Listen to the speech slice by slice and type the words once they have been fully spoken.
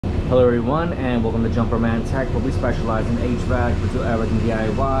Hello everyone, and welcome to Jumperman Tech, where we specialize in HVAC, we do everything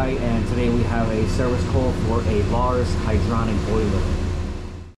DIY, and today we have a service call for a LAARS Hyrdronic boiler.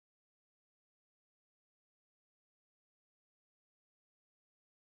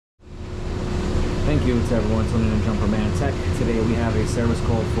 Thank you to everyone tuning in to Jumperman Tech. Today we have a service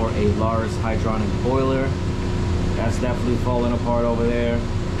call for a LAARS Hyrdronic boiler. That's definitely falling apart over there.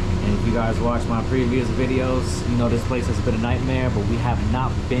 And if you guys watch my previous videos, you know this place has been a nightmare, but we have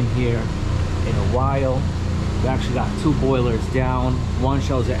not been here in a while. We actually got two boilers down. One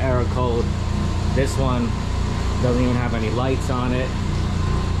shows an error code. This one doesn't even have any lights on it.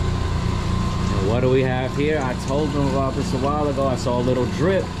 And what do we have here? I told them about this a while ago. I saw a little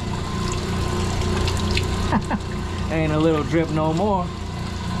drip. Ain't a little drip no more.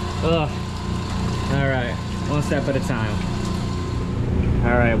 Ugh. All right, one step at a time.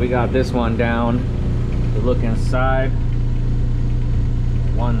 All right, we got this one down. We look inside.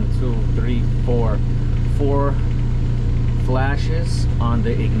 1, 2, 3, 4. 4 flashes on the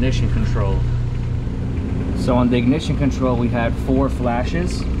ignition control. So on the ignition control, we had 4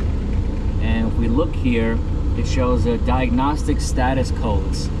 flashes. And if we look here, it shows the diagnostic status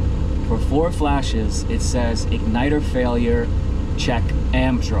codes. For 4 flashes, it says igniter failure, check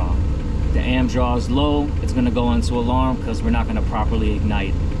amp draw. The amp draw is low, it's gonna go into alarm because we're not gonna properly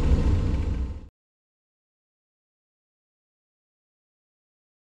ignite.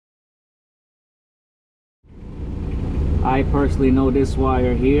 I personally know this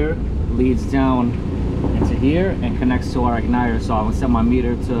wire here leads down into here and connects to our igniter. So I'm gonna set my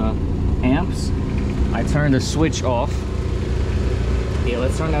meter to amps. I turn the switch off. Yeah,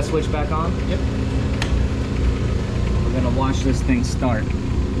 let's turn that switch back on. Yep. We're gonna watch this thing start.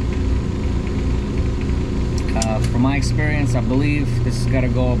 From my experience, I believe this has got to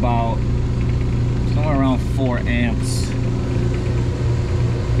go about somewhere around 4 amps.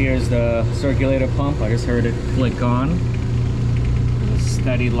 Here's the circulator pump. I just heard it click on. There's a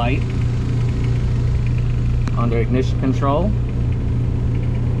steady light under ignition control.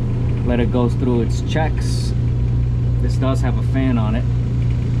 Let it go through its checks. This does have a fan on it,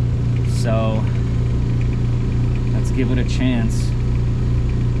 so let's give it a chance.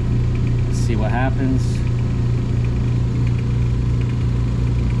 Let's see what happens.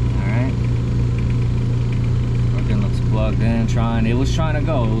 Everything looks plugged in. It was trying to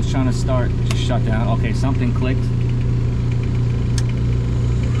go. It was trying to start. Just shut down. Okay, something clicked.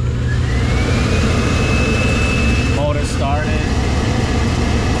 Motor started.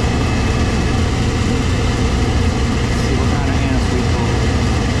 Let's see what kind of amps we pull.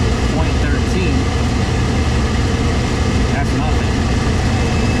 0.13. That's nothing.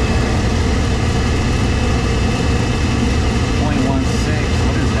 0.16.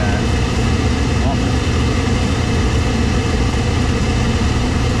 What is that?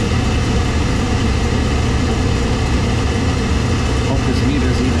 This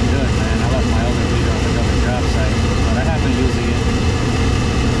meter's even good, man. I left my other meter on another job site, but I have been using it.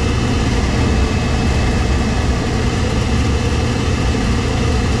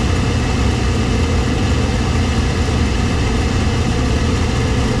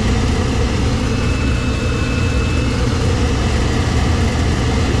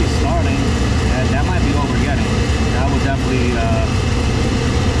 Should be starting. That might be what we're getting. That would definitely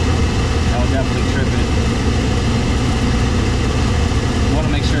trip it. Want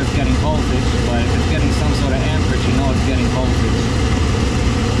to make sure it's getting voltage, but if it's getting some sort of amperage, you know it's getting voltage.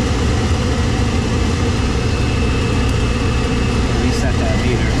 Reset that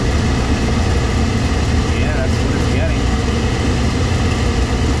meter. Yeah, that's what it's getting.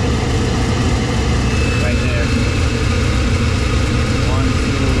 Right there. 1,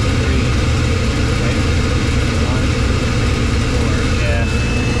 2, 3. Wait. 1, 2, 3, 4. Yeah.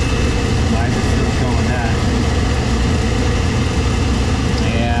 Why is it still showing that?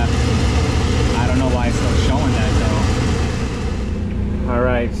 Yeah, I don't know why it's still showing that though. All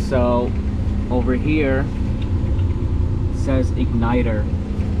right, so over here it says igniter,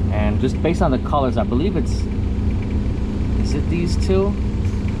 and just based on the colors, I believe is it these two?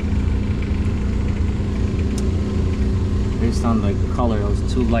 Based on the color, those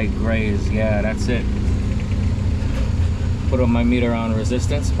 2 light grays. Yeah, that's it. Put up my meter on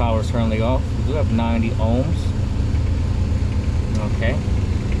resistance. Power is currently off. We do have 90 ohms. Okay.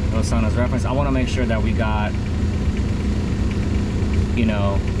 No sound as reference. I want to make sure that we got, you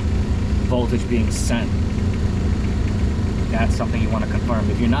know, voltage being sent. That's something you want to confirm.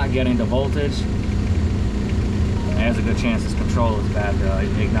 If you're not getting the voltage, there's a good chance this control is bad.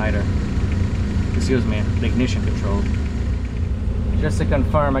 Igniter, excuse me, the ignition control. Just to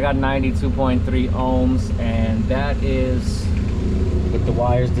confirm, I got 92.3 ohms, and that is with the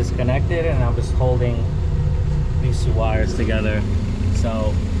wires disconnected, and I'm just holding these two wires together.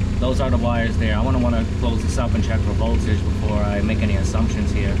 So those are the wires there. I want to close this up and check for voltage before I make any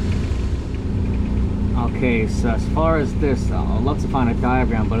assumptions here. Okay, so as far as this, I'd love to find a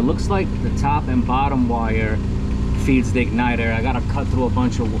diagram, but it looks like the top and bottom wire feeds the igniter. I gotta cut through a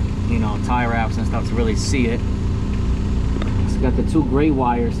bunch of, you know, tie wraps and stuff to really see it. It's got the two gray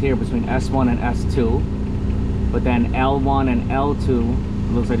wires here between S1 and S2, but then L1 and L2,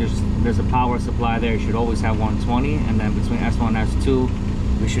 it looks like there's a power supply there. You should always have 120, and then between S1 and S2,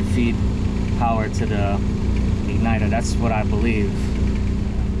 we should feed power to the igniter. That's what I believe.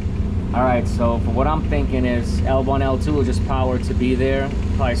 All right, so for what I'm thinking is L1, L2 will just power to be there.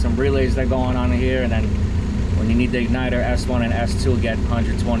 Probably some relays that are going on here, and then when you need the igniter, S1 and S2 get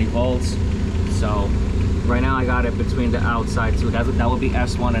 120 volts. So right now I got it between the outside two. That would be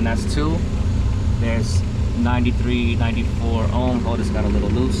S1 and S2. There's 93, 94 ohms. Oh, this got a little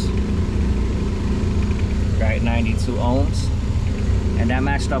loose. Right, 92 ohms. And that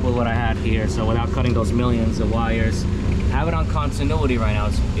matched up with what I had here. So without cutting those millions of wires, I have it on continuity right now.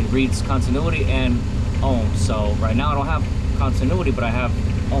 It reads continuity and ohms. So right now I don't have continuity, but I have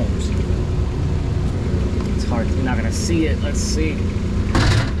ohms. It's hard, you're not gonna see it. Let's see.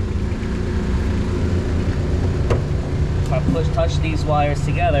 If I touch these wires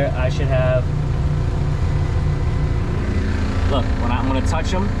together, I should have, look, when I'm gonna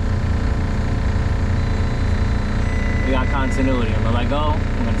touch them, we got continuity. I'm gonna let go,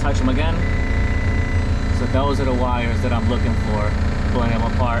 I'm gonna touch them again. So those are the wires that I'm looking for, pulling them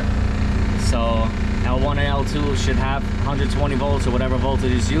apart. So L1 and L2 should have 120 volts or whatever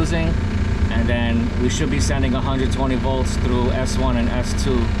voltage it's using, and then we should be sending 120 volts through S1 and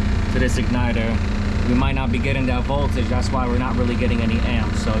S2 to this igniter. We might not be getting that voltage, that's why we're not really getting any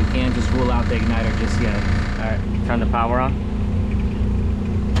amps. So you can't just rule out the igniter just yet. All right, turn the power on.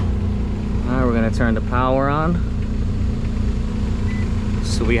 All right, we're gonna turn the power on.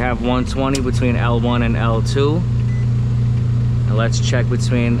 So we have 120 between L1 and L2. And let's check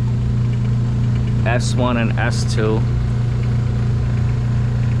between S1 and S2.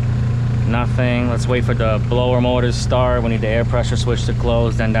 Nothing. Let's wait for the blower motor to start. We need the air pressure switch to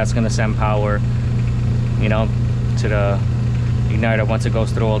close, then that's gonna send power, you know, to the igniter once it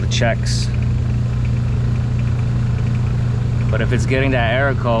goes through all the checks. But if it's getting that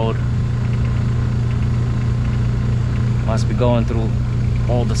error code, must be going through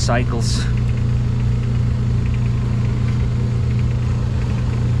all the cycles.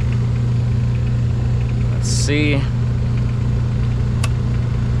 Let's see.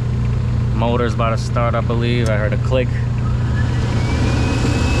 Motor's about to start, I believe. I heard a click.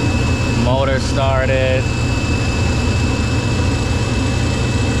 Motor started.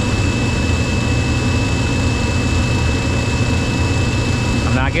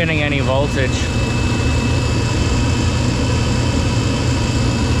 I'm not getting any voltage.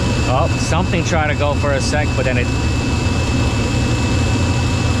 Oh, something tried to go for a sec, but then it...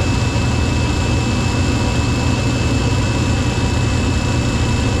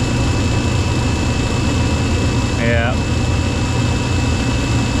 Yeah.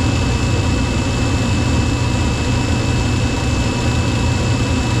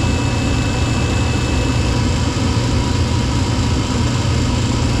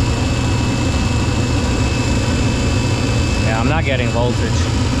 Yeah, I'm not getting voltage.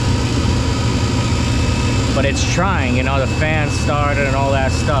 But it's trying, you know, the fan started and all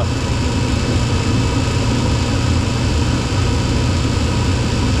that stuff.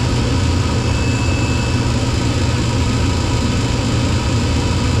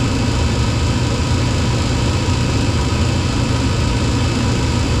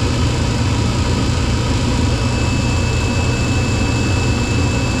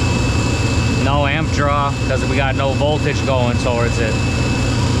 No amp draw because we got no voltage going towards it.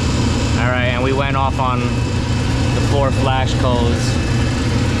 All right, and we went off on the 4 flash codes.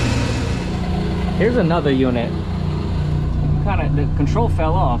 Here's another unit. The control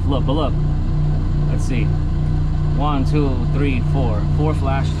fell off. Look, but look. Let's see. 1, 2, 3, 4. 4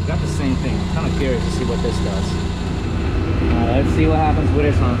 flashes. We got the same thing. I'm kind of curious to see what this does. Let's see what happens with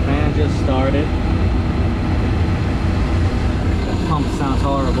this one. Fan just started. The pump sounds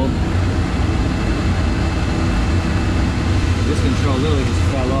horrible. This control literally just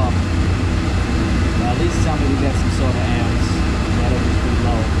fell off. At least tell me we get some sort of amps. That'll just be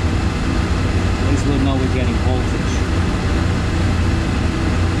low. At least we'll know we're getting voltage.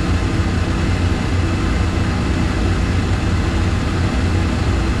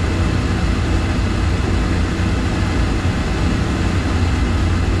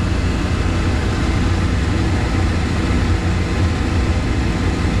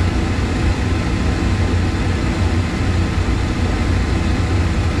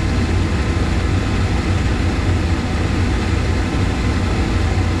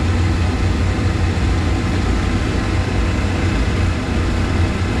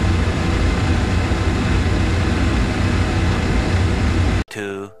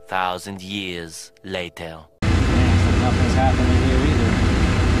 2,000 years later. Man, nothing's happening here either.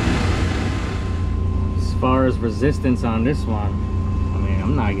 As far as resistance on this one, I mean,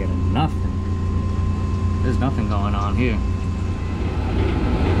 I'm not getting nothing. There's nothing going on here.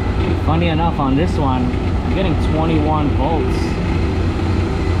 Funny enough, on this one, I'm getting 21 volts.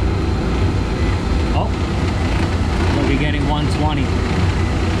 Oh, we'll be getting 120.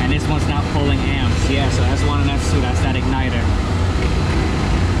 And this one's not pulling amps. Yeah, so that's one and that's two. That's that igniter.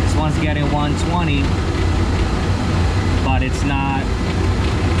 This one's getting 120, but it's not.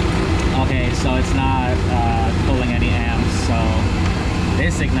 Okay, so it's not pulling any amps. So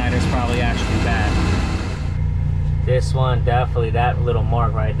this igniter is probably actually bad. This one, definitely, that little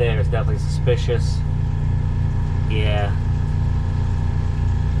mark right there is definitely suspicious. Yeah.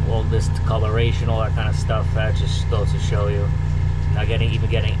 Well, this coloration, all that kind of stuff, that just goes to show you. Not even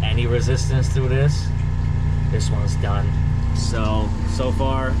getting any resistance through this. This one's done. So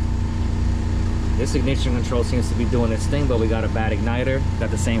far, this ignition control seems to be doing its thing, but we got a bad igniter. Got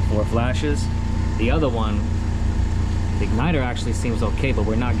the same 4 flashes. The other one, the igniter actually seems okay, but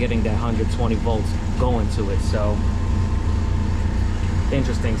we're not getting that 120 volts going to it. So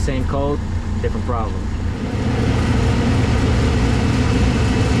interesting, same code, different problem.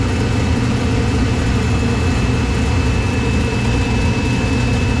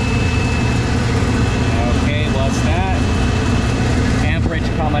 Okay, what's that? Amperage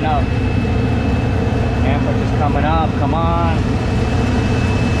coming up. Amperage is coming up, come on.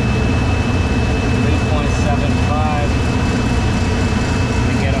 3.75.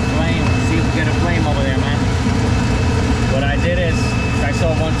 We get a flame. See if we get a flame over there, man. What I did is, I saw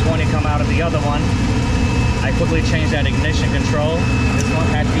 120 come out of the other one. I quickly changed that ignition control. This one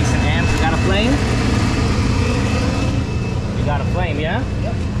had decent amps. You got a flame? You got a flame, yeah?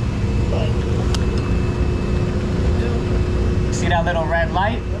 Yep. See that little red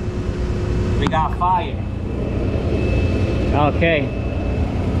light? We got fire. Okay.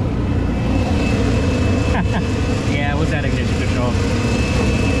 Yeah, what's that ignition control?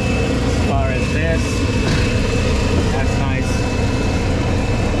 As far as this, that's nice.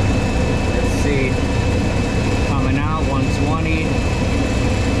 Let's see. Coming out 120.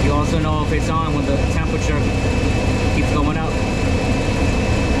 You also know if it's on when the temperature keeps going up.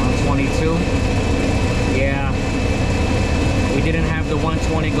 122. Yeah. We didn't have the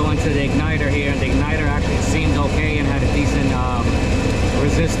 120 go into the igniter here, and the igniter actually seemed okay and had a decent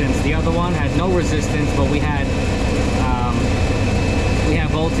resistance. The other one had no resistance, but we had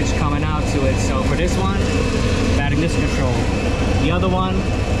voltage coming out to it. So for this one, bad ignition control. The other one,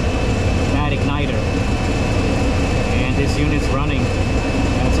 bad igniter. And this unit's running.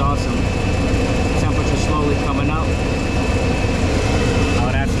 That's awesome. Temperature slowly coming up.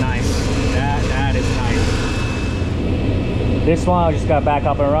 Oh, that's nice. That is nice. This one I just got back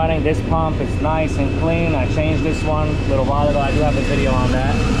up and running. This pump is nice and clean. I changed this one a little while ago. I do have a video on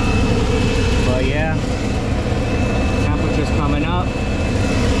that. But yeah, temperature's coming up.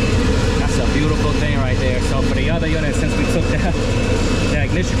 That's a beautiful thing right there. So for the other unit, since we took the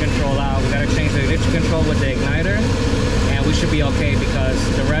ignition control out, we got to change the ignition control with the igniter, and we should be okay because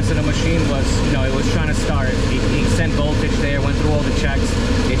the rest of the machine was, you know, it was trying to start. He sent voltage there, went through all the checks.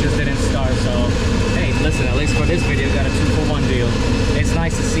 It just didn't start. So hey, listen, at least for this video, we got a 2-for-1 deal. It's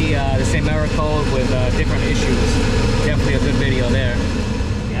nice to see the same error code with different issues. Definitely a good video there.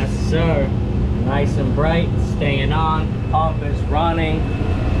 Yes, sir. Nice and bright, staying on. Pump is running.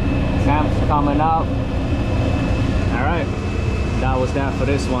 Temp's coming up. All right, that was that for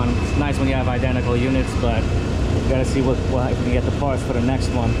this one. It's nice when you have identical units, but you gotta see if we can get the parts for the next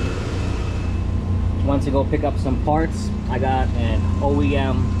one. Once you go pick up some parts, I got an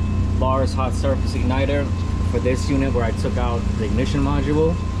OEM LAARS hot surface igniter for this unit where I took out the ignition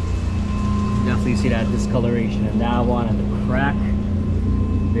module. Definitely see that discoloration in that one and the crack.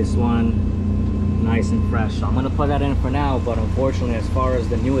 This one, nice and fresh. So I'm gonna put that in for now, but unfortunately, as far as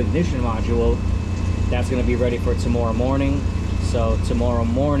the new ignition module, that's gonna be ready for tomorrow morning. So tomorrow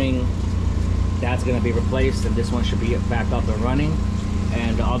morning, that's gonna be replaced, and this one should be back up and running.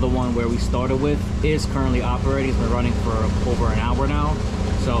 And the other one where we started with is currently operating. It's been running for over an hour now.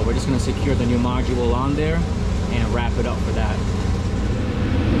 So we're just gonna secure the new module on there and wrap it up for that.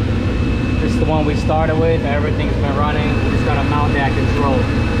 This is the one we started with. Everything's been running. We just gotta mount that control.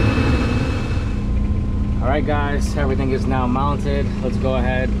 All right, guys, everything is now mounted. Let's go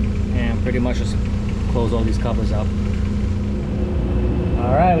ahead and pretty much just close all these covers up.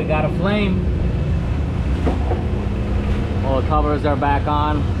 All right, we got a flame. All the covers are back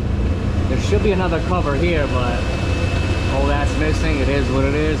on. There should be another cover here, but all that's missing. It is what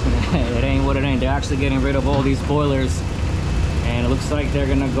it is. It ain't what it ain't. They're actually getting rid of all these boilers and it looks like they're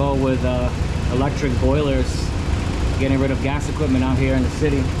gonna go with electric boilers, getting rid of gas equipment out here in the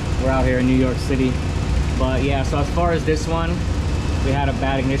city. We're out here in New York City. But yeah, so as far as this one, we had a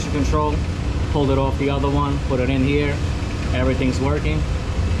bad ignition control, pulled it off the other one, put it in here, everything's working.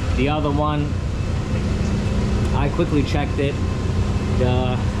 The other one, I quickly checked it.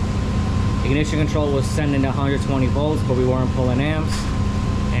 The ignition control was sending 120 volts, but we weren't pulling amps,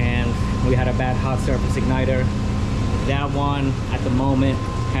 and we had a bad hot surface igniter. That one at the moment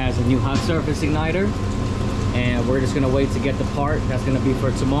has a new hot surface igniter, and we're just gonna wait to get the part. That's gonna be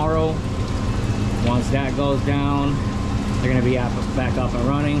for tomorrow. Once that goes down, they're gonna be back up and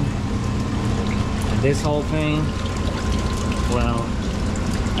running. And this whole thing, well,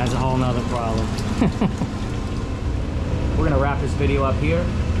 that's a whole nother problem. We're gonna wrap this video up here.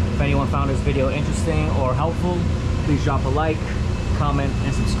 If anyone found this video interesting or helpful, please drop a like, comment,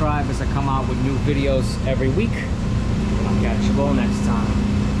 and subscribe as I come out with new videos every week. I'll catch you all next time.